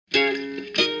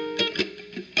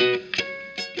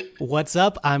What's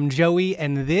up? I'm Joey,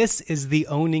 and this is the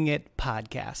Owning It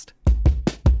podcast.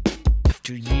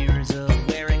 After years of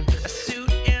wearing a suit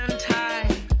and tie,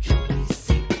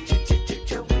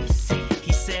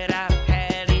 he said, I've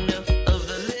had enough of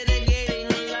the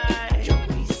litigating lie.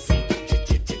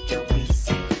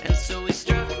 And so he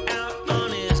struck out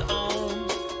on his own.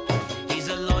 He's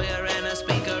a lawyer and a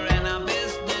speaker and a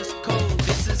business code.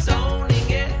 This is Owning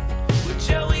It with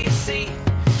Joey C.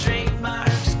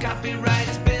 Trademarks,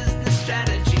 copyrights, business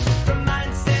strategy, from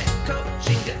mindset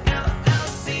coaching to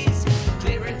LLCs.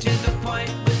 Clear and to the point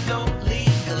with no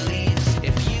legalese.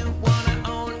 If you want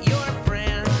to own your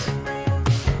brand,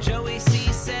 Joey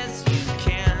C says you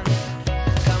can.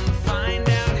 Come find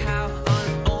out how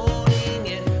on Owning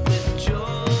It with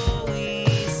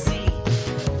Joey C.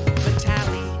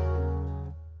 Vitale.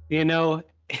 You know,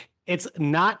 it's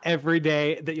not every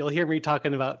day that you'll hear me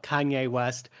talking about Kanye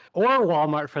West or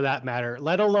Walmart for that matter,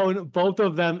 let alone both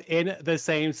of them in the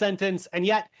same sentence. And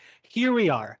yet, here we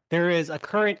are. There is a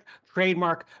current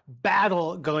trademark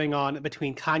battle going on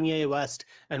between Kanye West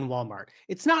and Walmart.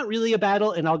 It's not really a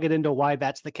battle, and I'll get into why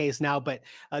that's the case now, but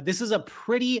this is a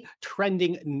pretty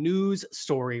trending news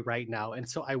story right now. And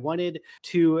so I wanted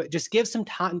to just give some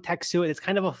context to it. It's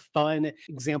kind of a fun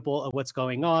example of what's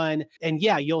going on. And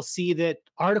yeah, you'll see that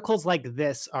articles like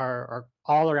this are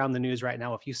all around the news right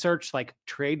now. If you search like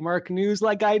trademark news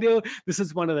like I do, this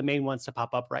is one of the main ones to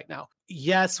pop up right now.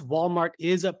 Yes, Walmart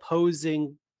is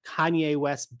opposing Kanye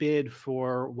West bid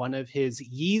for one of his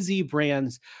Yeezy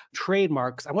brand's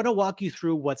trademarks. I want to walk you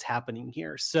through what's happening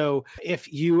here. So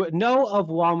if you know of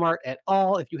Walmart at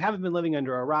all, if you haven't been living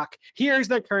under a rock, here's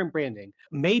their current branding.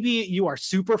 Maybe you are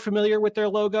super familiar with their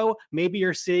logo. Maybe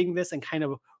you're seeing this and kind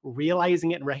of realizing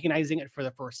it and recognizing it for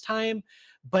the first time.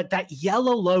 But that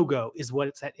yellow logo is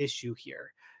what's at issue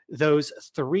here. Those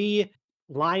three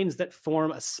lines that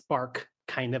form a spark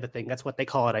kind of a thing. That's what they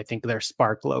call it. I think their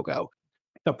spark logo.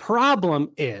 The problem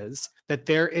is that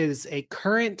there is a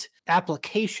current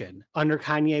application under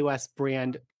Kanye West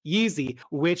brand Yeezy,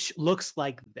 which looks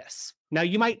like this. Now,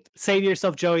 you might say to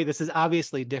yourself, Joey, this is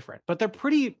obviously different, but they're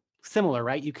pretty similar,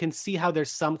 right? You can see how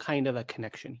there's some kind of a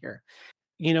connection here.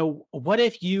 You know, what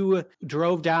if you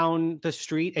drove down the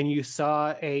street and you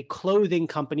saw a clothing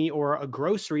company or a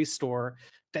grocery store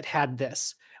that had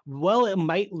this? Well, it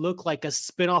might look like a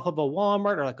spinoff of a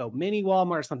Walmart or like a mini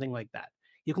Walmart or something like that.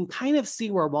 You can kind of see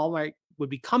where Walmart would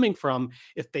be coming from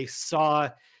if they saw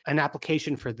an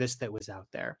application for this that was out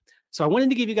there. So I wanted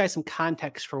to give you guys some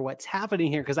context for what's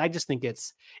happening here, because I just think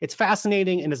it's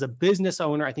fascinating. And as a business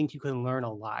owner, I think you can learn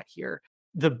a lot here.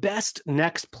 The best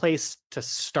next place to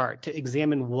start to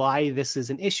examine why this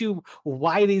is an issue,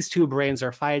 why these two brands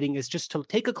are fighting, is just to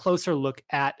take a closer look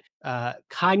at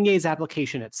Kanye's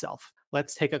application itself.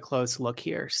 Let's take a close look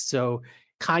here. So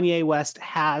Kanye West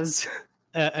has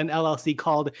an LLC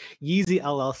called Yeezy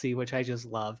LLC, which I just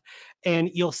love. And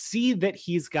you'll see that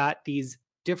he's got these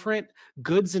different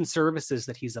goods and services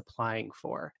that he's applying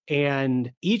for.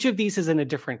 And each of these is in a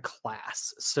different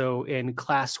class. So in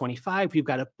class 25, we've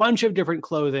got a bunch of different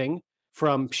clothing,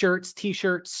 from shirts,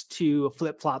 t-shirts to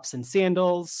flip-flops and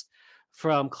sandals.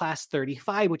 From class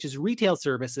 35, which is retail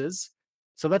services.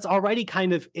 So that's already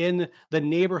kind of in the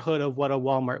neighborhood of what a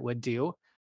Walmart would do.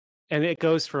 And it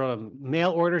goes from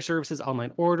mail order services,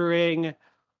 online ordering,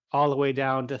 all the way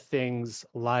down to things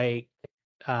like,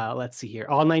 let's see here,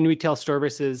 online retail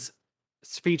services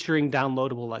featuring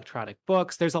downloadable electronic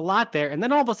books. There's a lot there. And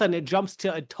then all of a sudden it jumps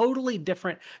to a totally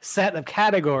different set of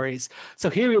categories. So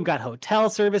here we've got hotel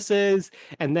services,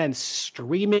 and then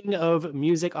streaming of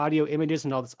music, audio, images,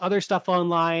 and all this other stuff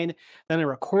online. Then a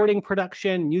recording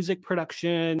production, music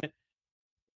production.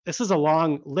 This is a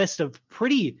long list of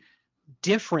pretty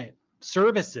different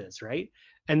services, right?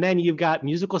 And then you've got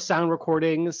musical sound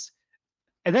recordings.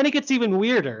 And then it gets even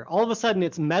weirder. All of a sudden,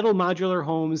 it's metal modular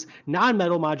homes,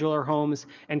 non-metal modular homes,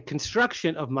 and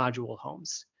construction of modular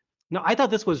homes. Now, I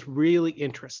thought this was really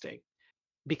interesting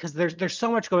because there's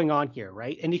so much going on here,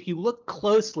 right? And if you look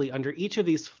closely under each of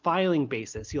these filing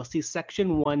bases, you'll see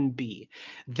section 1B.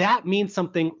 That means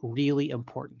something really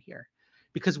important here,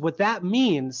 because what that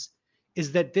means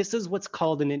is that this is what's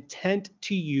called an intent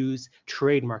to use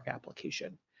trademark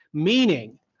application,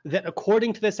 meaning that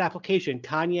according to this application,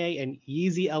 Kanye and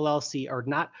Yeezy LLC are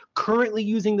not currently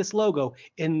using this logo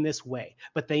in this way,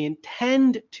 but they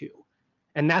intend to.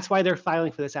 And that's why they're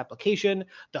filing for this application.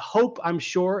 The hope, I'm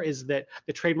sure, is that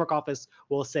the trademark office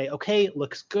will say, okay, it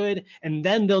looks good. And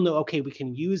then they'll know, okay, we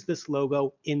can use this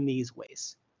logo in these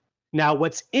ways. Now,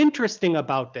 what's interesting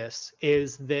about this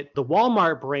is that the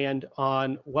Walmart brand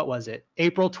on,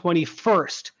 April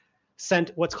 21st,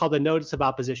 sent what's called a notice of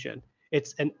opposition.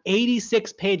 It's an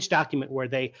 86-page document where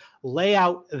they lay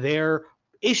out their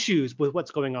issues with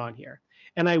what's going on here.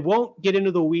 And I won't get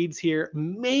into the weeds here.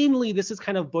 Mainly, this is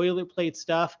kind of boilerplate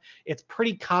stuff. It's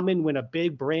pretty common when a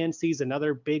big brand sees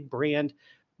another big brand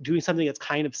doing something that's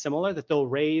kind of similar, that they'll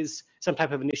raise some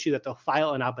type of an issue, that they'll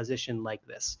file an opposition like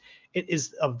this. It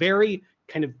is a very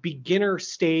kind of beginner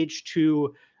stage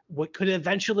to what could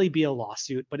eventually be a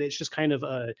lawsuit, but it's just kind of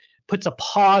puts a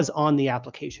pause on the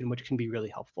application, which can be really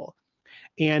helpful.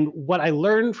 And what I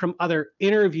learned from other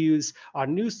interviews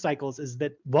on news cycles is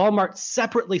that Walmart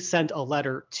separately sent a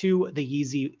letter to the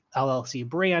Yeezy LLC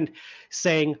brand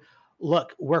saying,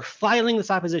 look, we're filing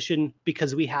this opposition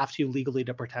because we have to legally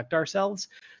to protect ourselves.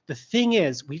 The thing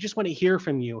is, we just want to hear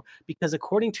from you because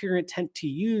according to your intent to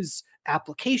use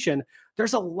application,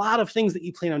 there's a lot of things that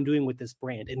you plan on doing with this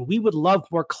brand. And we would love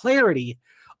more clarity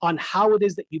on how it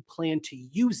is that you plan to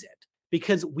use it,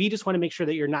 because we just want to make sure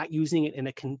that you're not using it in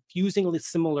a confusingly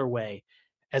similar way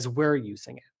as we're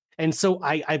using it. And so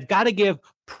I've got to give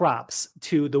props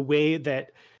to the way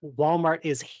that Walmart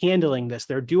is handling this.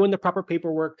 They're doing the proper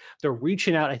paperwork. They're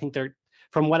reaching out. I think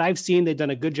from what I've seen, they've done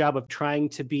a good job of trying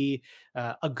to be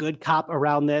a good cop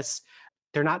around this.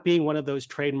 They're not being one of those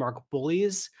trademark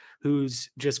bullies who's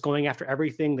just going after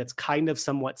everything that's kind of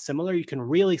somewhat similar. You can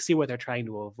really see what they're trying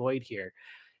to avoid here.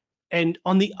 And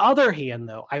on the other hand,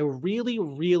 though, I really,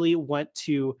 really want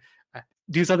to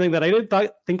do something that I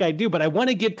didn't think I'd do, but I want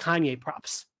to give Kanye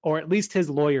props, or at least his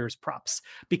lawyers props,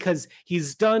 because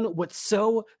he's done what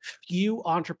so few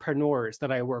entrepreneurs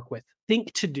that I work with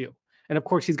think to do. And of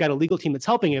course, he's got a legal team that's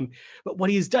helping him. But what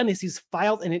he's done is he's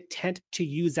filed an intent to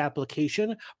use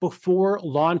application before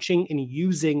launching and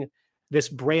using this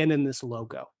brand and this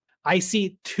logo. I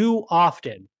see too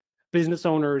often business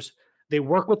owners, they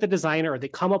work with the designer or they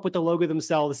come up with the logo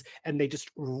themselves and they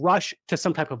just rush to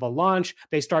some type of a launch.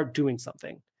 They start doing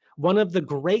something. One of the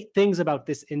great things about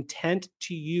this intent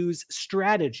to use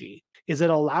strategy is it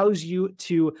allows you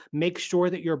to make sure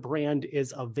that your brand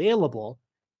is available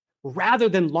rather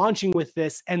than launching with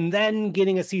this and then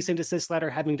getting a cease and desist letter,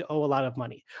 having to owe a lot of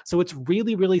money. So it's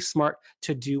really, really smart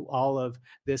to do all of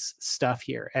this stuff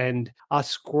here. And I'll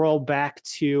scroll back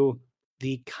to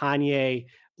the Kanye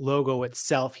logo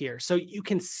itself here. So you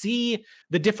can see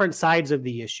the different sides of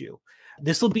the issue.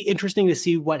 This will be interesting to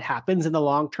see what happens in the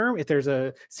long term. If there's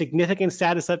a significant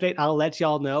status update, I'll let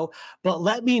y'all know. But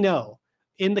let me know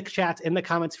in the chats, in the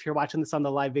comments, if you're watching this on the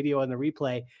live video and the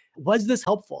replay, was this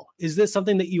helpful? Is this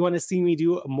something that you want to see me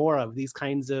do more of, these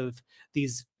kinds of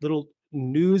these little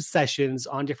news sessions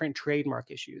on different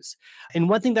trademark issues? And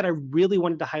one thing that I really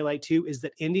wanted to highlight too is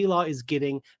that indie law is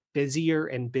getting busier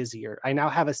and busier. I now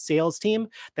have a sales team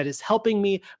that is helping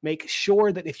me make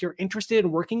sure that if you're interested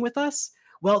in working with us,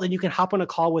 well, then you can hop on a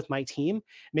call with my team,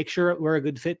 make sure we're a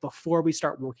good fit before we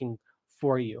start working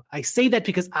for you. I say that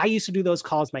because I used to do those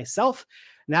calls myself.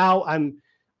 Now I'm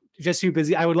just too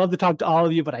busy. I would love to talk to all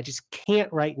of you, but I just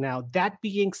can't right now. That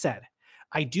being said,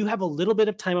 I do have a little bit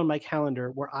of time on my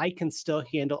calendar where I can still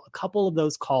handle a couple of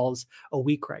those calls a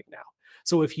week right now.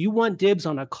 So if you want dibs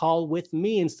on a call with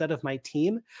me instead of my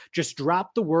team, just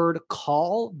drop the word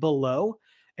call below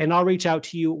and I'll reach out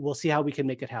to you. We'll see how we can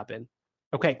make it happen.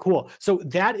 Okay, cool. So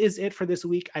that is it for this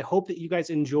week. I hope that you guys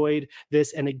enjoyed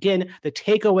this. And again, the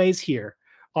takeaways here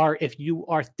are if you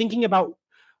are thinking about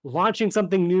launching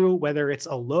something new, whether it's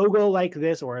a logo like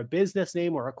this or a business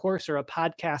name or a course or a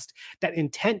podcast, that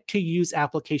intent to use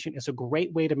application is a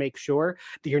great way to make sure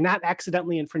that you're not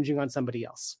accidentally infringing on somebody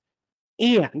else.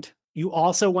 And you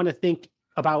also want to think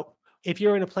about if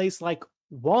you're in a place like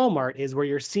Walmart is, where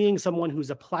you're seeing someone who's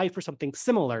applied for something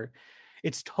similar,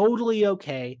 it's totally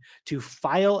okay to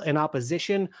file an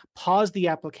opposition, pause the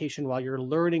application while you're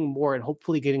learning more and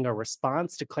hopefully getting a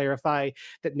response to clarify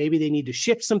that maybe they need to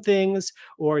shift some things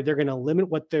or they're going to limit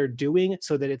what they're doing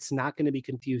so that it's not going to be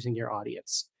confusing your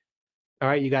audience. All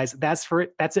right, you guys, that's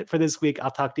it for this week.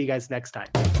 I'll talk to you guys next time.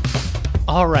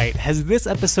 All right, has this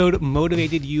episode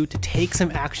motivated you to take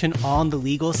some action on the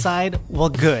legal side? Well,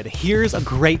 good. Here's a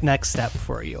great next step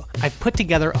for you. I've put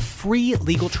together a free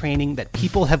legal training that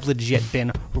people have legit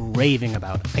been raving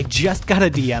about. I just got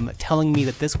a DM telling me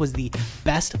that this was the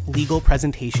best legal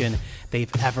presentation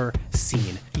they've ever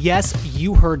seen. Yes,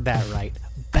 you heard that right.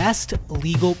 Best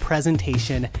legal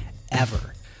presentation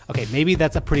ever. Okay, maybe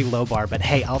that's a pretty low bar, but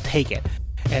hey, I'll take it.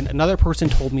 And another person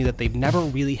told me that they've never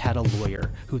really had a lawyer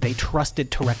who they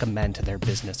trusted to recommend to their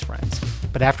business friends.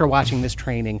 But after watching this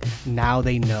training, now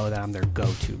they know that I'm their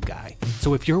go-to guy.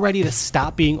 So if you're ready to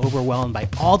stop being overwhelmed by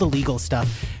all the legal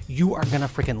stuff, you are gonna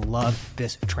freaking love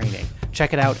this training.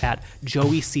 Check it out at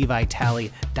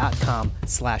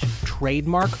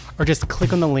joeycvitale.com/trademark or just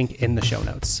click on the link in the show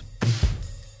notes.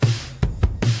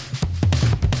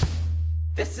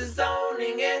 This is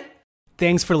owning it.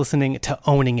 Thanks for listening to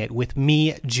Owning It with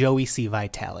me, Joey C.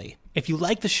 Vitale. If you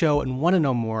like the show and want to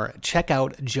know more, check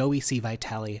out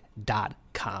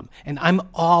joeycvitale.com. And I'm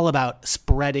all about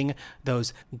spreading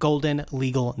those golden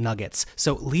legal nuggets.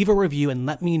 So leave a review and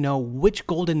let me know which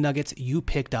golden nuggets you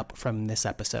picked up from this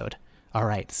episode. All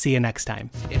right, see you next time.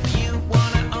 If you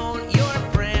wanna